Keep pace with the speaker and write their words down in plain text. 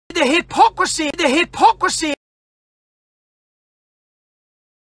The hypocrisy. The hypocrisy.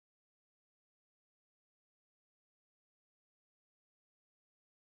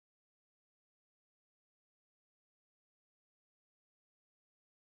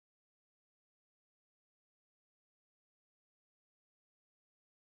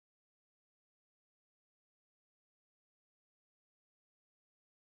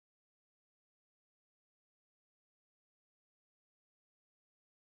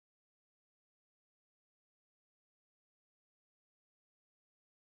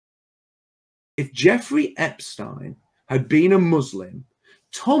 If Jeffrey Epstein had been a Muslim,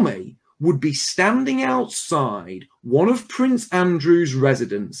 Tommy would be standing outside one of Prince Andrew's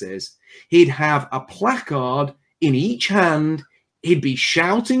residences. He'd have a placard in each hand. He'd be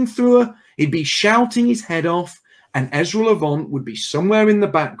shouting he'd be shouting his head off, and Ezra Levant would be somewhere in the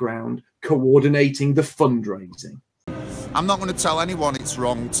background coordinating the fundraising. I'm not going to tell anyone it's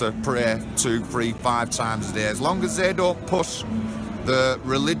wrong to pray 2, 3, 5 times a day, as long as they don't push the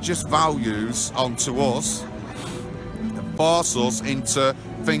religious values onto us and force us into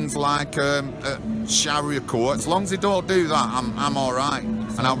things like Sharia court. As long as they don't do that, I'm all right,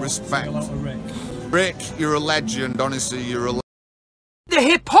 and I'll respect. Rick, you're a legend. Honestly, you're a. The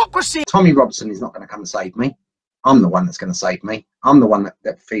hypocrisy. Tommy Robson is not going to come and save me. I'm the one that's going to save me. I'm the one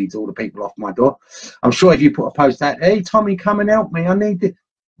that feeds all the people off my door. I'm sure if you put a post out, hey Tommy, come and help me, I need it,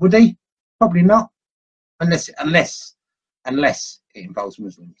 would he? Probably not, unless it involves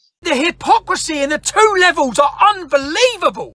Muslims. The hypocrisy in the two levels are unbelievable.